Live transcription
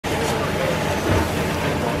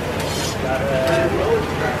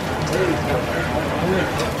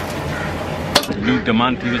Luke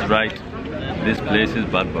Damant, he was right. This place is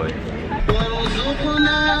bad boy.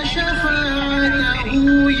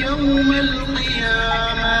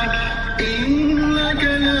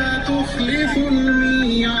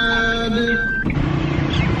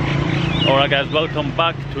 Alright guys, welcome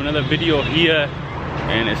back to another video here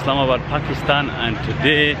in Islamabad, Pakistan, and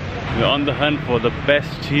today we're on the hunt for the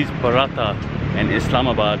best cheese paratha in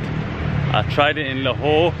Islamabad. I tried it in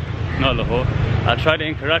Lahore, not Lahore, I tried it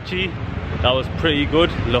in Karachi. That was pretty good.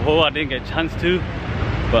 Lahore I didn't get a chance to,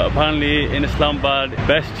 but apparently in Islamabad,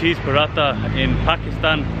 best cheese paratha in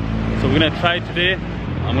Pakistan. So we're gonna try it today.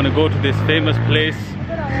 I'm gonna go to this famous place.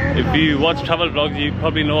 If you watch travel vlogs, you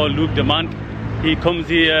probably know Luke Damant. He comes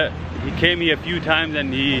here, he came here a few times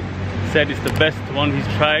and he said it's the best one he's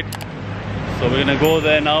tried. So we're gonna go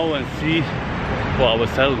there now and see for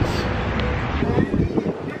ourselves.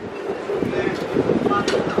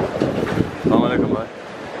 Assalamualaikum bhai.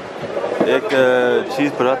 एक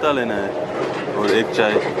चीज़ पराठा लेना है और एक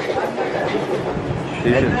चाय।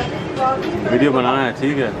 ठीक है, video बनाना है,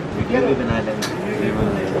 ठीक है? वीडियो भी बना लेंगे।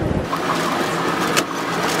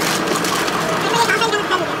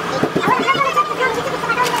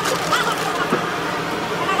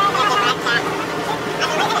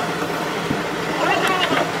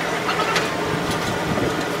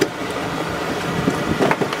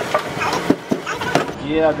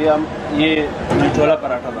 ये अभी हम ये छोला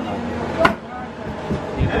पराठा बनाएंगे।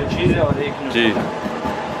 ये दो चीज़ है और एक जी।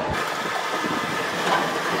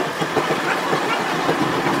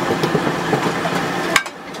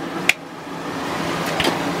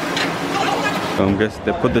 I guess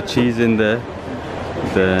they put the cheese in there,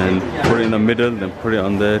 then put it in the middle, then put it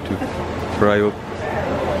on there to fry up.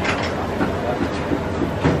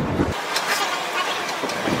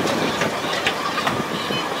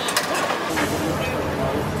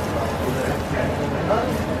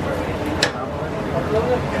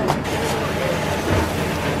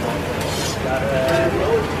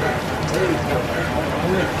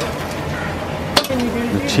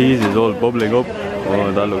 The cheese is all bubbling up.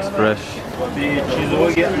 Oh, that looks fresh.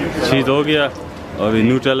 Cheese हो गया और अभी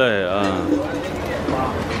Nutella है।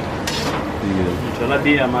 Nutella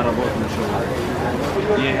भी हमारा बहुत मशहूर है।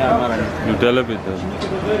 ये है हमारा Nutella भी था।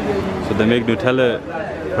 So they make Nutella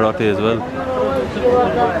paratha as well.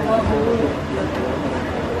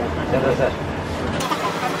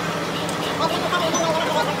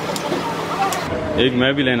 एक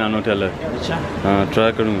मैं भी लेना Nutella। हाँ,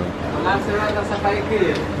 ट्राई करूँगा।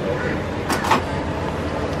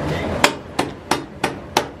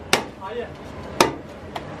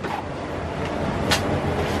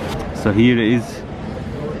 So here is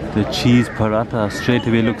the cheese paratha. Straight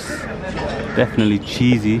away looks definitely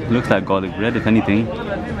cheesy. Looks like garlic bread if anything.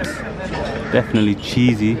 Definitely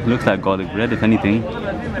cheesy. Looks like garlic bread if anything.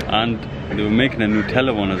 And they were making a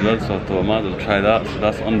Nutella one as well, so I thought I might as well try that. So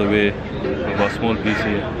that's on the way. I've got a small piece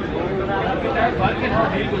here.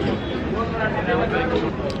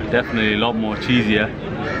 Definitely a lot more cheesier.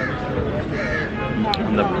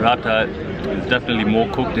 And the paratha is definitely more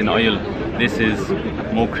cooked in oil. This is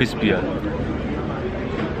more crispier.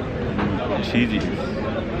 Cheesy.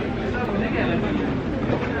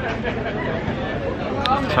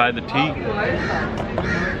 Let's try the tea.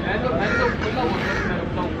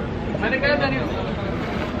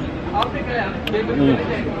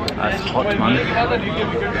 That's hot, man.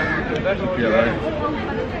 Yeah, right.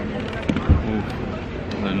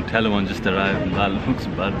 The Nutella one just arrived and that looks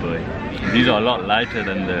bad boy. These are a lot lighter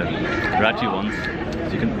than the Karachi ones.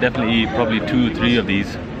 So you can definitely eat probably 2 or 3 of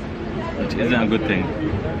these, which isn't a good thing.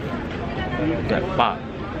 Get fat.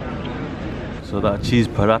 So that cheese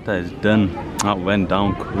paratha is done. That went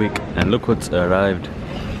down quick, and look what's arrived.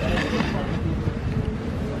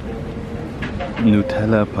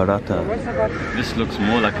 Nutella paratha. This looks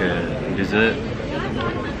more like a dessert.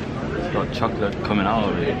 It's got chocolate coming out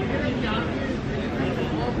of it.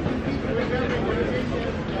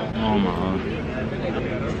 Oh my.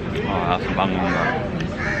 Oh, that's bang on that.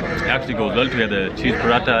 It actually goes well together. Cheese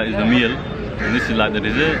paratha is the meal, and this is like the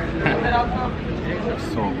dessert.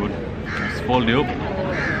 So good. Just fold it up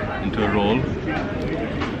into a roll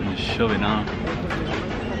and shove it now.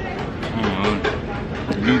 Oh,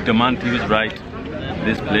 Luke Damant, he was right.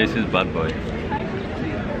 This place is bad boy.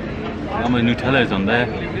 How much Nutella is on there?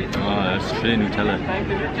 Oh, that's straight Nutella.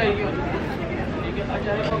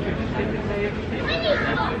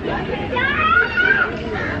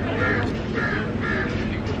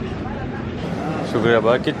 शुक्रिया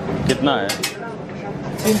भाई। कितना है?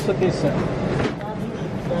 330 है।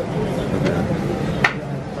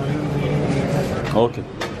 Okay,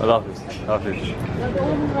 अल्लाह हाफिज़।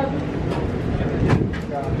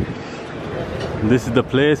 This is the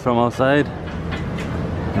place from outside.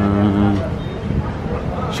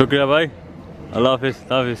 Shukriya bhai. Allah Hafiz.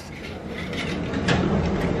 Allah Hafiz.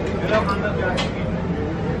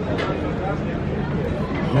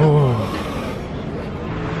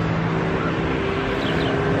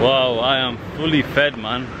 Wow, I am fully fed,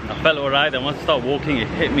 man. I felt alright. I want to start walking. It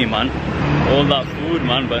hit me, man. All that food,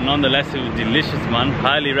 man, but nonetheless it was delicious, man.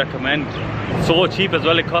 Highly recommend. So cheap as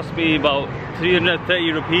well. It cost me about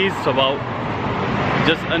 330 rupees, so about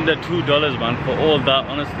just under $2, man, for all that.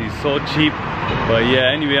 Honestly, so cheap. But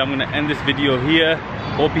yeah, anyway, I'm gonna end this video here.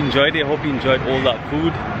 Hope you enjoyed it. Hope you enjoyed all that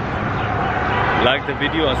food. Like the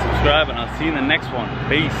video and subscribe, and I'll see you in the next one.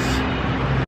 Peace.